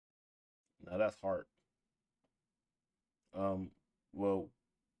 Now that's hard. Well,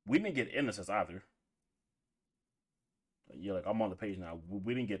 we didn't get Innocence either. Yeah, like I'm on the page now.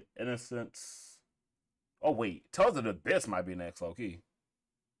 We didn't get Innocence. Oh wait, Tales of the Abyss might be next, low key.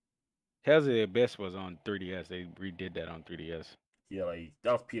 Tales of the Abyss was on 3DS. They redid that on 3DS. Yeah, like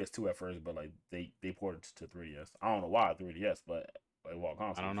that was PS2 at first, but like they ported it to 3DS. I don't know why 3DS, but like what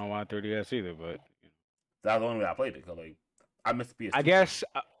consoles. I don't know why 3DS either, but That's the only way I played it. Cause like I missed the PS2.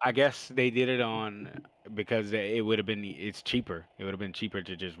 I guess they did it on because it would have been it's cheaper. It would have been cheaper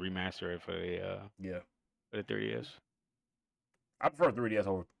to just remaster it for Yeah, the 3DS. I prefer 3DS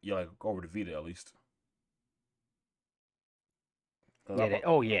over the Vita at least. Yeah,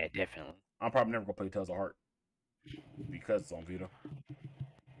 oh yeah, definitely. I'm probably never gonna play Tales of Heart because it's on Vita.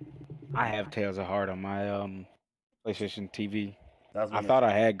 I have Tales of Heart on my PlayStation TV. That's I thought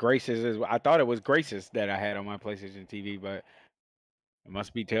I had Graces. I thought it was Graces that I had on my PlayStation TV, but it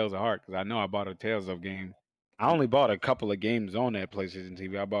must be Tales of Heart because I know I bought a Tales of game. I only bought a couple of games on that PlayStation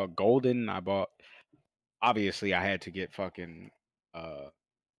TV. I bought Golden. Obviously I had to get fucking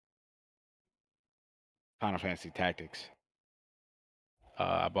Final Fantasy Tactics.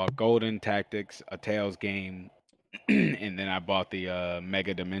 I bought Golden Tactics, a Tales game, and then I bought the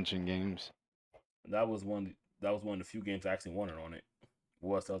Mega Dimension games. That was one of the few games I actually wanted on it.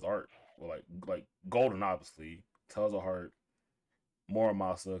 Was Tales of Heart. Well, like Golden, obviously. Tales of Heart,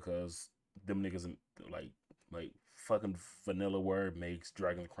 Muramasa, because them niggas like fucking Vanilla Word makes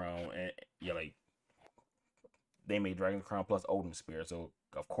Dragon's Crown, and yeah, like they made Dragon's Crown plus Odin Spear, so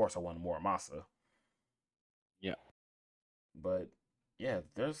of course I wanted Muramasa. Yeah. But yeah,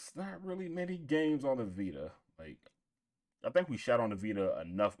 there's not really many games on the Vita. Like I think we shot on the Vita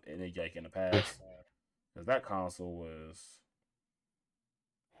enough in the past. Because that console was.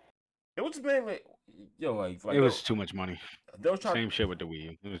 It was just mainly. Like it was too much money. They were trying. Same shit with the Wii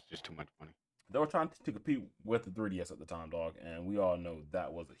U. It was just too much money. They were trying to compete with the 3DS at the time, dog, and we all know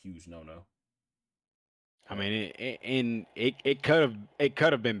that was a huge no-no. I mean, it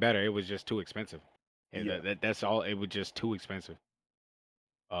could have been better. It was just too expensive. Yeah. That's all. It was just too expensive.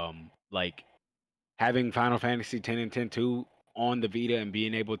 Like having Final Fantasy 10 and 10-2 on the Vita and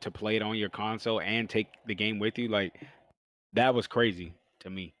being able to play it on your console and take the game with you, like that was crazy to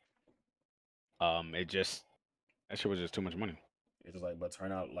me. That shit was just too much money. It's just like, but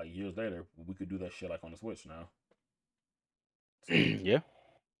turn out like years later, we could do that shit like on the Switch now. So, yeah.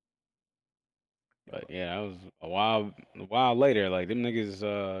 But yeah, that was a while later. Like them niggas,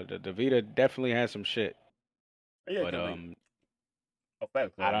 the Vita definitely had some shit. Yeah, But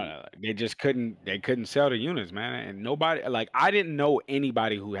effect, I don't know. They just couldn't sell the units, man. And nobody, like, I didn't know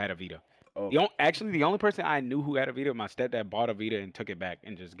anybody who had a Vita. Oh, The only person I knew who had a Vita, my stepdad bought a Vita and took it back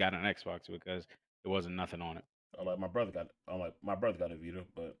and just got an Xbox because there wasn't nothing on it. like my brother got a Vita,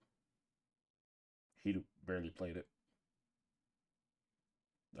 but he barely played it.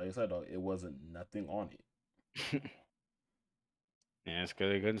 like I said though, it wasn't nothing on it. Yeah, it's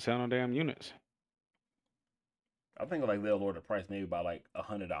because they couldn't sell no damn units. I think like they'll lower the price maybe by like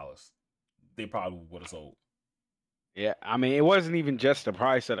 $100. They probably would have sold. Yeah, I mean, it wasn't even just the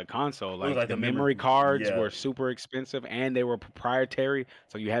price of the console. It was Like like the the memory. memory cards Yeah, were super expensive and they were proprietary,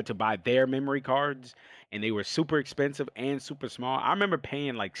 so you had to buy their memory cards and they were super expensive and super small. I remember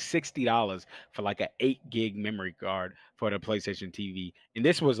paying like $60 for like a 8 gig memory card for the PlayStation TV. And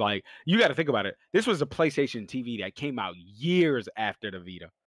this was like, you got to think about it. This was a PlayStation TV that came out years after the Vita,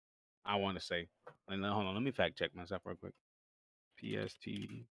 I want to say. And hold on, let me fact check myself real quick. PS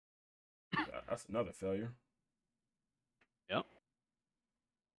TV. that's another failure. Yep.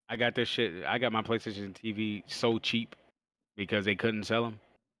 I got this shit. I got my PlayStation TV so cheap because they couldn't sell them.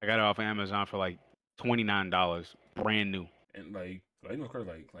 I got it off of Amazon for like $29, brand new. And like you know, crazy.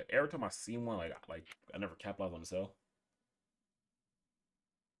 Like every time I see one, like I never capitalize on the sale.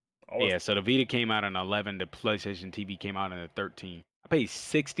 Always, Yeah, so the Vita came out in 11. The PlayStation TV came out in the 13. I paid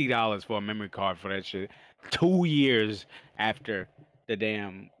 $60 for a memory card for that shit 2 years after the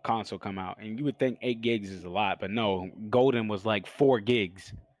damn console come out. And you would think 8 gigs is a lot, but no, Golden was like 4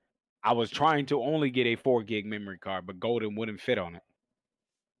 gigs. I was trying to only get a 4 gig memory card, but Golden wouldn't fit on it.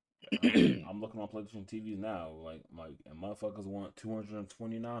 I'm looking on PlayStation TVs now. And motherfuckers want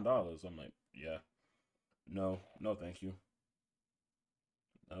 $229. I'm like, yeah, no, thank you,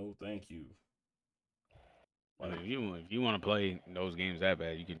 no, thank you. Like, if you want to play those games that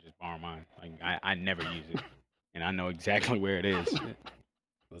bad, you can just borrow mine. Like I never use it, and I know exactly where it is.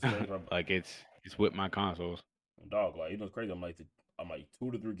 Like it's with my consoles. Dog, like you know, it's crazy. I'm like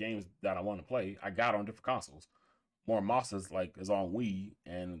 2 to 3 games that I want to play. I got on different consoles. More Masters like is on Wii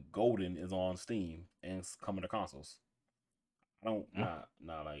and Golden is on Steam and it's coming to consoles. I don't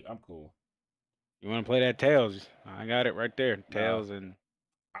like I'm cool. You want to play that Tales? I got it right there. Tales and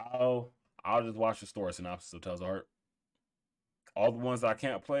I'll just watch the story synopsis of Tales of Heart. All the ones that I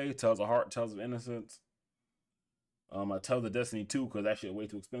can't play, Tales of Heart, Tales of Innocence. I Tales of Destiny 2 because that shit way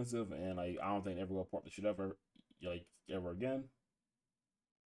too expensive and like I don't think ever will port the shit ever again.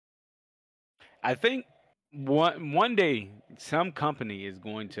 I think one day some company is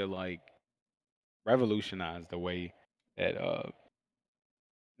going to like revolutionize the way that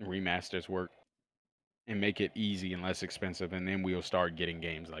remasters work and make it easy and less expensive, and then we'll start getting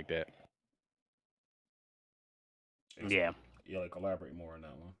games like that. Yeah. Yeah, like elaborate more on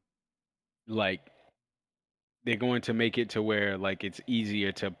that one. Like they're going to make it to where like it's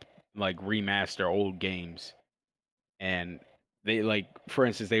easier to like remaster old games, and they like, for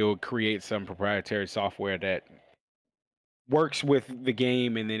instance, they will create some proprietary software that works with the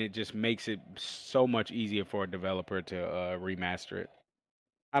game, and then it just makes it so much easier for a developer to remaster it.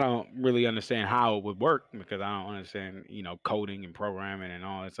 I don't really understand how it would work because I don't understand, coding and programming and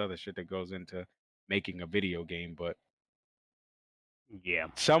all this other shit that goes into making a video game. But Yeah.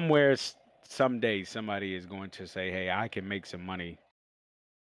 somewhere, someday, somebody is going to say, "Hey, I can make some money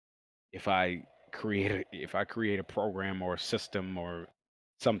if I create a program or a system or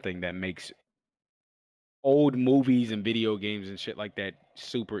something that makes old movies and video games and shit like that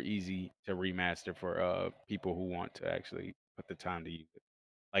super easy to remaster for people who want to actually put the time to use it."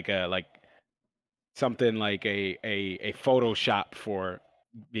 Like something like a Photoshop for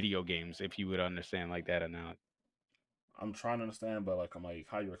video games, if you would understand like that or not. I'm trying to understand, but I'm like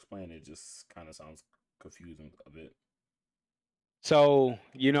how you explain it just kind of sounds confusing a bit. So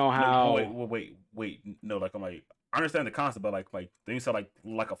you know how Wait. No, I'm like I understand the concept, but then you said like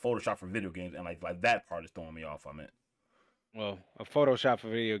a Photoshop for video games, and like that part is throwing me off. I meant. well, a Photoshop for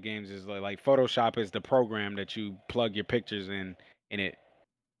video games is like Photoshop is the program that you plug your pictures in, and it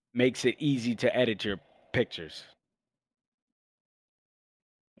makes it easy to edit your pictures.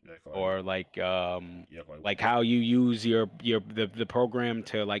 Or like how you use the program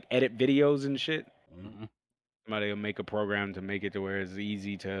to like edit videos and shit. Mm-hmm. Somebody will make a program to make it to where it's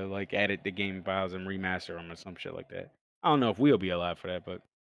easy to like edit the game files and remaster them or some shit like that. I don't know if we'll be alive for that, but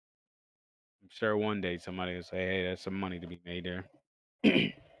I'm sure one day somebody will say, "Hey, there's some money to be made there."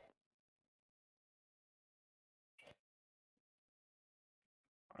 I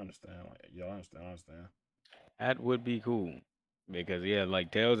understand. I understand. That would be cool because yeah,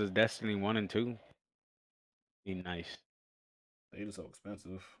 like Tales is Destiny 1 and 2. Be nice. They just so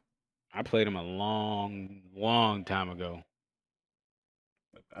expensive. I played them a long time ago.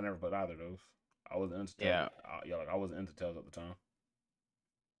 I never played either of those. I wasn't into Yeah. I wasn't into Tales at the time.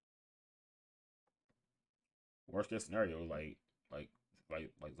 Worst case scenario, like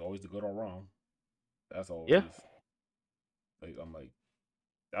always the good or wrong. That's always. Yeah. I'm like,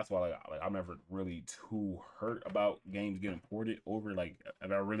 that's why like I'm never really too hurt about games getting ported over. Like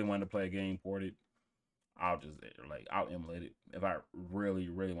if I really want to play a game ported, I'll just like I'll emulate it. If I really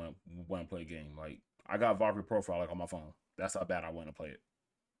want to play a game, like I got Valkyrie Profile like on my phone. That's how bad I want to play it.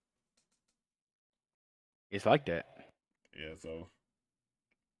 It's like that. Yeah, so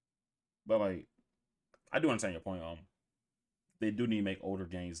but like I do understand your point. They do need to make older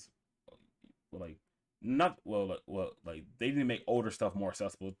games, like not like they need to make older stuff more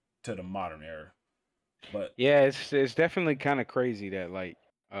accessible to the modern era. But Yeah, it's definitely kind of crazy that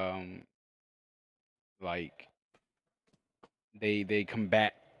um like they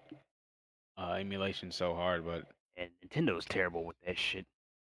combat emulation so hard, but And Nintendo's terrible with that shit.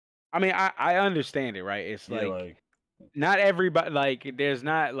 I mean I understand it, right? It's yeah, like like not everybody like there's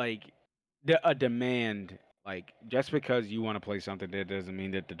not like a demand like just because you want to play something that doesn't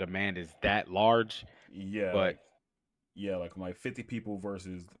mean that the demand is that large. yeah, But like 50 people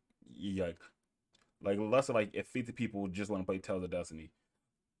versus yeah, like less than like if 50 people just want to play Tales of Destiny.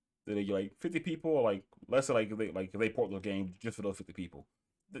 Then they like 50 people, or like let's say like they port the game just for those 50 people.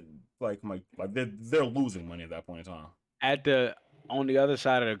 Like they're losing money at that point in time. at the on the other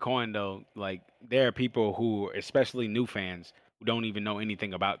side of the coin though, like there are people who, especially new fans, who don't even know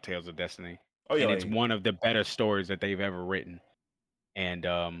anything about Tales of Destiny, Oh yeah, and it's like one of the better stories that they've ever written, and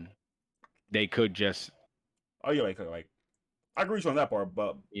they could just, oh yeah, like I agree with you on that part,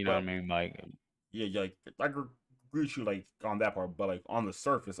 you know what I but mean, like yeah, like I agree with you like on that part, but like on the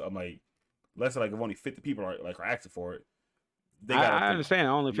surface, I'm like let's say like if only 50 people are asking for it, they gotta I think. understand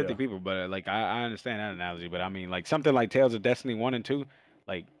only 50 Yeah, people, but like I understand that analogy, but I mean like something like Tales of Destiny 1 and 2,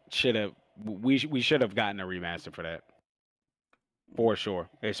 like should have we should have gotten a remaster for that. For sure,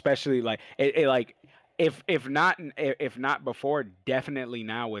 especially like it like if not before, definitely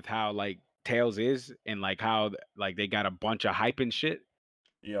now with how like Tails is and like how like they got a bunch of hype and shit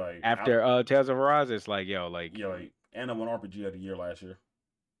yeah, like after Tales of Arise. It's like yo, like yeah, like and I won RPG of the year last year.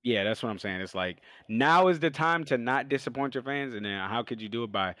 yeah, that's what I'm saying. It's like now is the time to not disappoint your fans, and then how could you do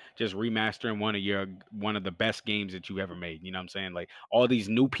it by just remastering one of the best games that you ever made? You know what I'm saying? Like all these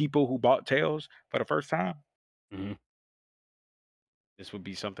new people who bought Tails for the first time, Hmm. this would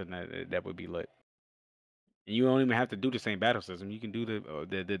be something that would be lit. And you don't even have to do the same battle system. You can do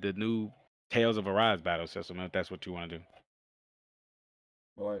the new Tales of Arise battle system if that's what you want to do.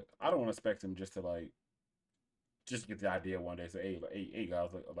 But like I don't expect him just to like just get the idea one day. Say, hey guys,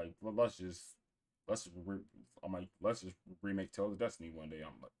 well, let's just I'm like, let's just remake Tales of Destiny one day.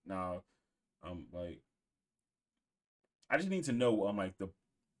 I'm like, nah, I'm like, I just need to know, like the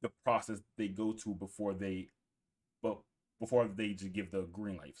process they go to but before they just give the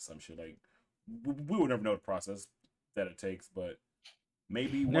green light for some shit. Like, we will never know the process that it takes, but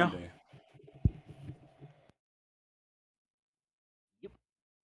maybe one No, day. Yep.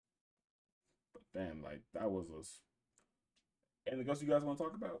 But damn, like that was us. Anything else you guys want to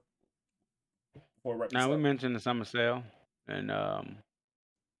talk about before I wrap this now we up? mentioned the summer sale and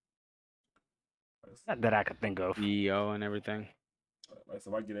Not that I could think of. CEO and everything. Like,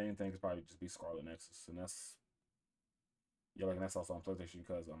 so if I get anything, it's probably just be Scarlet Nexus, and that's yeah, like and that's also on PlayStation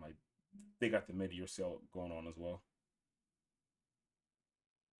because I'm like they got the mid-year sale going on as well.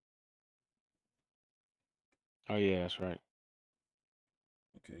 Oh yeah, that's right.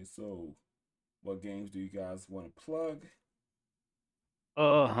 Okay, so what games do you guys want to plug?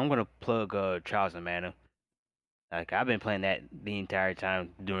 I'm gonna plug Trials of Mana. Like I've been playing that the entire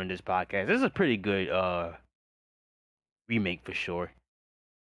time during this podcast. This is a pretty good remake for sure.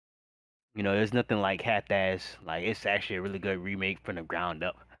 You know, there's nothing like half-ass. Like it's actually a really good remake from the ground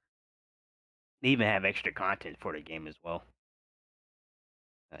up. They even have extra content for the game as well.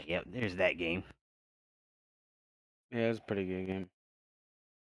 Yep, there's that game. Yeah, it's a pretty good game.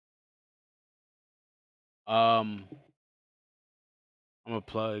 Um, I'm gonna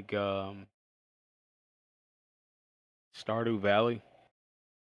plug Stardew Valley.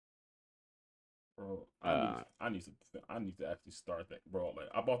 Bro, Uh, I need to actually start that, bro. Like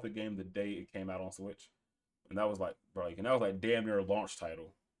I bought the game the day it came out on Switch, and that was like, bro, like, and that was like damn near a launch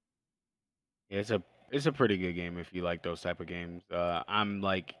title. yeah, it's a pretty good game if you like those type of games. I'm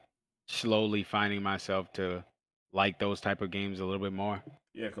like slowly finding myself to like those type of games a little bit more.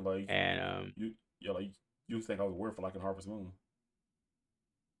 Yeah, cause like And you, yeah, like you think I was weird for like in Harvest Moon.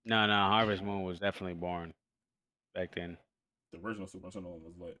 no, Harvest Moon was definitely boring back then. The original Super Nintendo one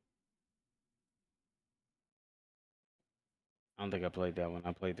was lit. I don't think I played that one.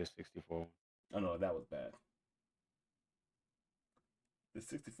 I played the 64 one. Oh no, that was bad. The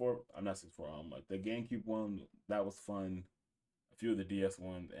 64, I'm not 64. Like the GameCube one, that was fun. A few of the DS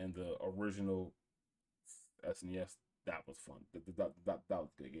ones and the original SNES That was fun. That was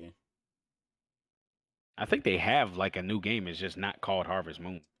a good game. I think they have like a new game. It's just not called Harvest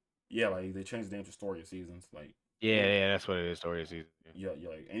Moon. Yeah, like they changed the name to Story of Seasons. Like Yeah, yeah, that's what it is. Story of Season. Yeah. yeah,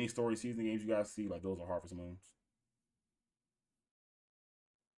 like any Story Season games you guys see, like those are Harvest Moons.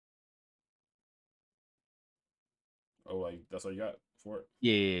 Oh, like that's all you got for it.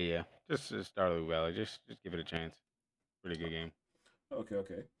 Yeah, yeah, yeah. Just Stardew Valley. Just give it a chance. Pretty good game. Okay,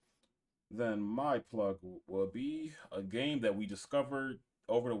 okay. Then my plug will be a game that we discovered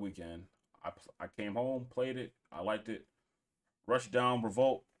over the weekend. I came home, played it, I liked it. Rushdown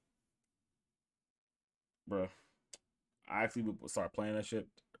Revolt, bro. I actually started playing that shit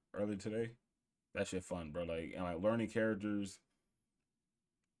earlier today. That shit fun, bro. Like and like learning characters.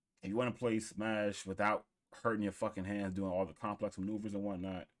 If you want to play Smash without hurting your fucking hands doing all the complex maneuvers and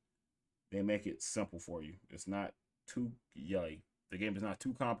whatnot, they make it simple for you. It's not too like the game is not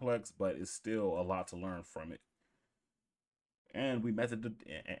too complex, but it's still a lot to learn from it. And we met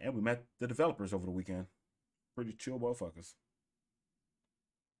the developers over the weekend. Pretty chill motherfuckers.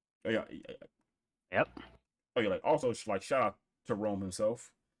 Oh yeah, Yep. oh yeah. Like also like shout out to Rome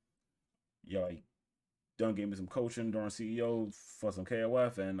himself. Yeah, like done gave me some coaching during CEO for some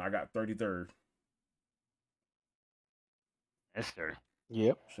KOF, and I got 33rd. Yes, sir.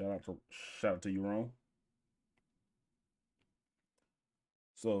 Yep. Shout out to you, Rome.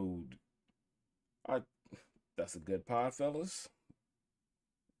 So I that's a good pod, fellas.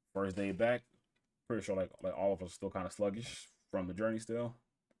 First day back. Pretty sure like all of us still kind of sluggish from the journey still.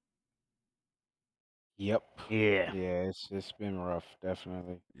 Yep. Yeah. Yeah, it's been rough,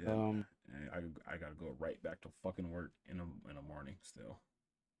 definitely. Yeah. And I gotta go right back to fucking work in the morning still.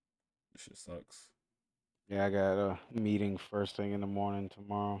 This shit sucks. Yeah, I got a meeting first thing in the morning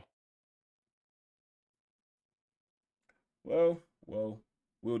tomorrow. Well,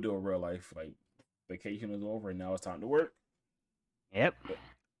 we'll do a real life. Like vacation is over and now it's time to work. Yep.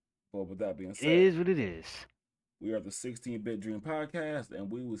 But with that being It said, is what it is. we are the 16-Bit Dream Podcast,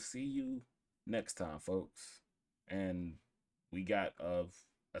 and we will see you next time, folks. And we got a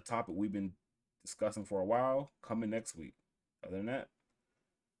topic we've been discussing for a while coming next week. Other than that,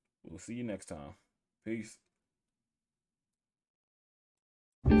 we'll see you next time. Peace.